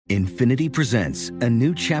Infiniti presents a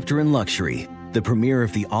new chapter in luxury, the premiere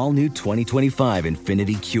of the all-new 2025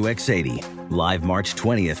 Infiniti QX80, live March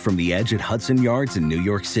 20th from the Edge at Hudson Yards in New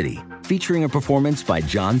York City, featuring a performance by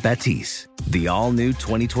Jon Batiste. The all-new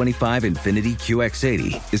 2025 Infiniti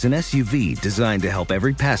QX80 is an SUV designed to help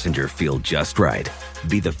every passenger feel just right.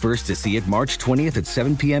 Be the first to see it March 20th at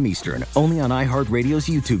 7 p.m. Eastern, only on iHeartRadio's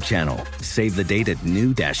YouTube channel. Save the date at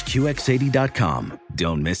new-QX80.com.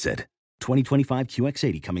 Don't miss it. 2025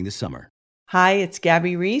 QX80 coming this summer. Hi, it's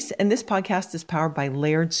Gabby Reese, and this podcast is powered by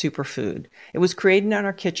Laird Superfood. It was created in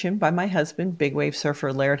our kitchen by my husband, big wave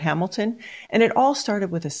surfer Laird Hamilton, and it all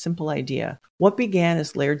started with a simple idea. What began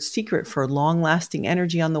as Laird's secret for long-lasting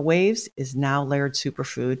energy on the waves is now Laird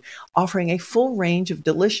Superfood, offering a full range of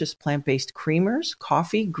delicious plant-based creamers,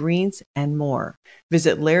 coffee, greens, and more.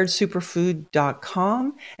 Visit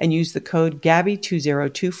lairdsuperfood.com and use the code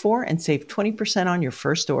GABBY2024 and save 20% on your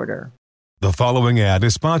first order. The following ad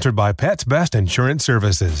is sponsored by Pets Best Insurance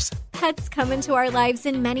Services. Pets come into our lives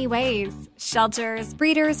in many ways. Shelters,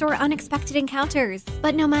 breeders, or unexpected encounters.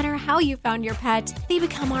 But no matter how you found your pet, they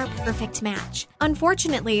become our perfect match.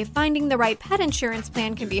 Unfortunately, finding the right pet insurance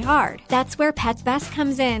plan can be hard. That's where Pets Best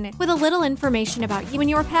comes in. With a little information about you and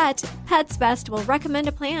your pet, Pets Best will recommend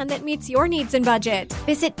a plan that meets your needs and budget.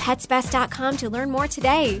 Visit PetsBest.com to learn more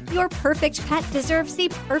today. Your perfect pet deserves the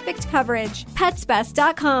perfect coverage.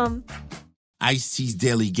 PetsBest.com. Ice-T's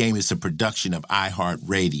Daily Game is a production of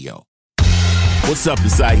iHeartRadio. What's up,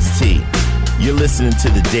 it's Ice-T. You're listening to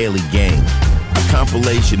The Daily Game, a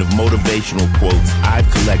compilation of motivational quotes I've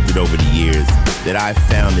collected over the years that I've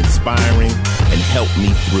found inspiring and helped me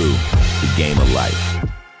through the game of life.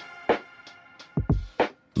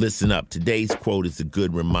 Listen up, today's quote is a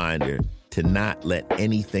good reminder to not let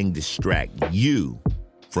anything distract you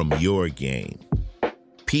from your game.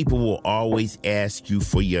 People will always ask you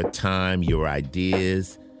for your time, your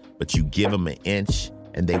ideas, but you give them an inch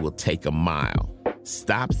and they will take a mile.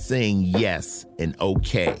 Stop saying yes and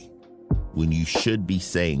okay when you should be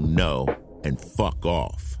saying no and fuck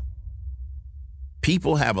off.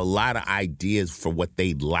 People have a lot of ideas for what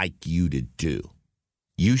they'd like you to do.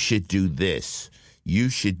 You should do this. You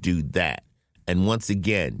should do that. And once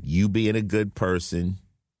again, you being a good person,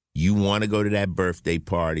 you want to go to that birthday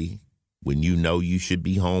party when you know you should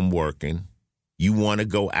be home working. You want to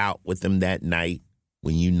go out with them that night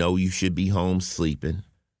when you know you should be home sleeping.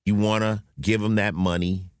 You want to give them that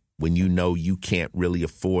money when you know you can't really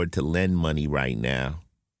afford to lend money right now.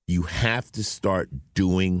 You have to start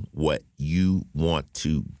doing what you want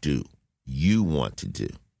to do. You want to do.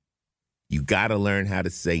 You got to learn how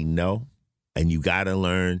to say no, and you got to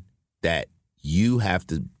learn that you have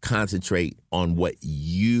to concentrate on what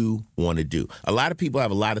you want to do. A lot of people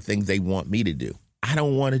have a lot of things they want me to do. I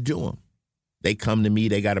don't want to do them. They come to me,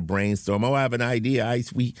 they got to brainstorm. Oh, I have an idea,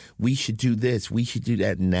 Ice. We should do this. We should do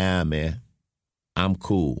that. Nah, man. I'm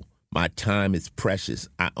cool. My time is precious.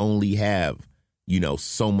 I only have,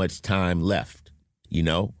 so much time left.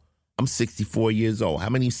 I'm 64 years old. How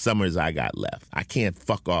many summers I got left? I can't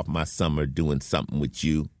fuck off my summer doing something with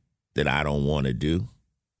you that I don't want to do.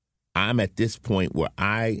 I'm at this point where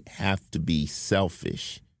I have to be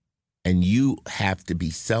selfish, and you have to be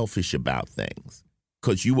selfish about things,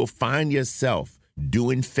 because you will find yourself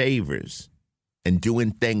doing favors and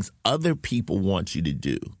doing things other people want you to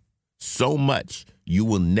do so much you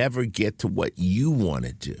will never get to what you want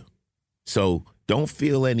to do. So don't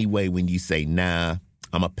feel any way when you say, nah,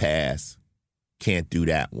 I'm a pass. Can't do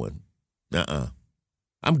that one.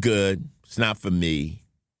 I'm good. It's not for me.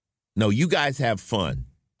 No, you guys have fun.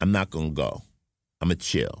 I'm not going to go. I'm going to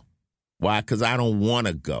chill. Why? Because I don't want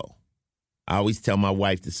to go. I always tell my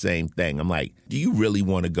wife the same thing. I'm like, do you really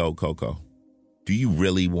want to go, Coco? Do you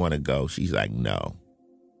really want to go? She's like, no.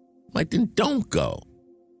 I'm like, then don't go.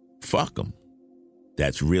 Fuck them.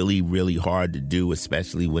 That's really, really hard to do,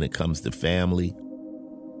 especially when it comes to family.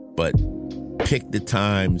 But pick the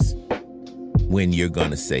times when you're going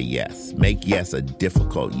to say yes. Make yes a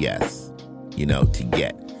difficult yes, to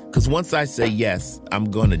get. Because once I say yes,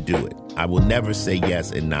 I'm going to do it. I will never say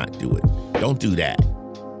yes and not do it. Don't do that.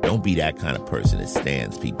 Don't be that kind of person that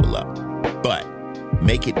stands people up. But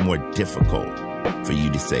make it more difficult for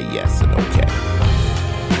you to say yes and okay.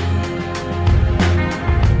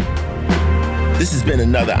 This has been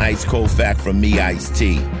another Ice Cold Fact from me,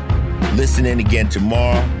 Ice-T. Listen in again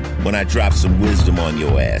tomorrow when I drop some wisdom on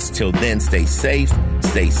your ass. Till then, stay safe,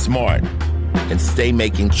 stay smart, and stay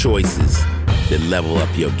making choices that level up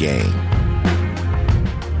your game.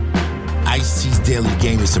 Ice-T's Daily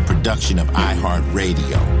Game is a production of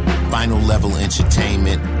iHeartRadio, Final Level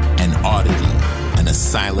Entertainment, and Oddity, an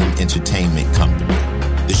Asylum Entertainment company.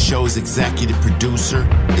 The show's executive producer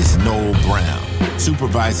is Noel Brown.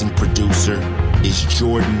 Supervising producer is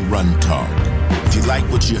Jordan Runtagh. If you like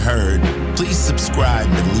what you heard, please subscribe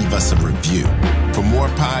and leave us a review. For more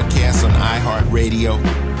podcasts on iHeartRadio,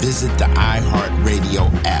 visit the iHeartRadio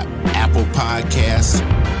app, Apple Podcasts,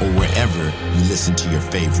 or wherever you listen to your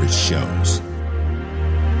favorite shows.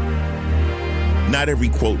 Not every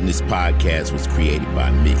quote in this podcast was created by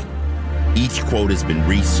me. Each quote has been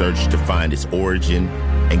researched to find its origin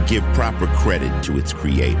and give proper credit to its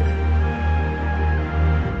creator.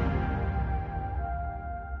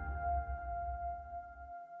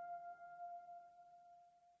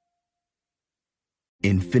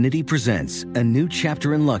 Infiniti presents a new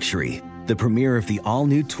chapter in luxury, the premiere of the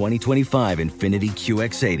all-new 2025 Infiniti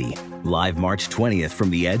QX80, live March 20th from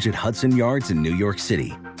the Edge at Hudson Yards in New York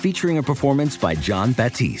City, featuring a performance by Jon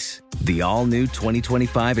Batiste. The all-new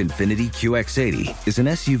 2025 Infiniti QX80 is an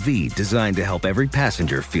SUV designed to help every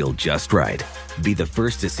passenger feel just right. Be the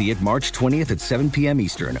first to see it March 20th at 7 p.m.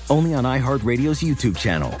 Eastern, only on iHeartRadio's YouTube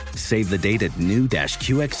channel. Save the date at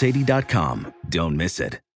new-QX80.com. Don't miss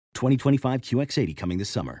it. 2025 QX80 coming this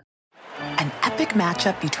summer. An epic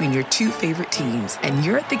matchup between your two favorite teams, and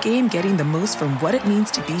you're at the game getting the most from what it means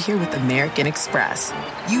to be here with American Express.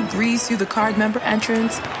 You breeze through the card member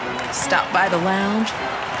entrance, stop by the lounge.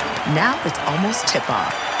 Now it's almost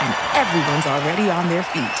tip-off, and everyone's already on their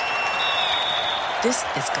feet. This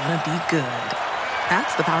is gonna be good.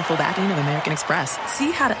 That's the powerful backing of American Express.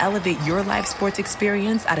 See how to elevate your live sports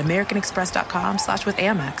experience at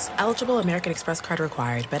americanexpress.com/withAmex. Eligible American Express card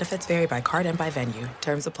required. Benefits vary by card and by venue.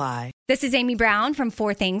 Terms apply. This is Amy Brown from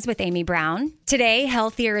 4 Things with Amy Brown. Today,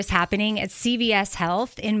 healthier is happening at CVS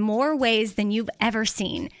Health in more ways than you've ever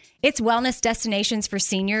seen. It's wellness destinations for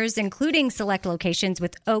seniors, including select locations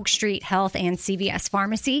with Oak Street Health and CVS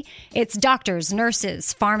Pharmacy. It's doctors,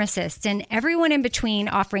 nurses, pharmacists, and everyone in between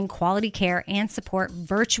offering quality care and support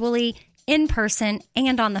virtually, in person,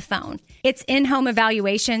 and on the phone. It's in-home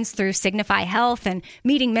evaluations through Signify Health and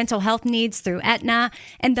meeting mental health needs through Aetna.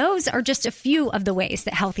 And those are just a few of the ways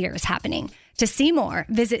that healthier is happening. To see more,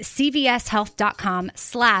 visit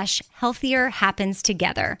cvshealth.com/healthier happens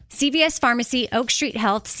together. CVS Pharmacy, Oak Street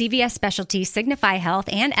Health, CVS Specialty, Signify Health,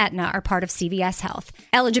 and Aetna are part of CVS Health.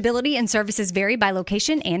 Eligibility and services vary by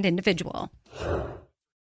location and individual.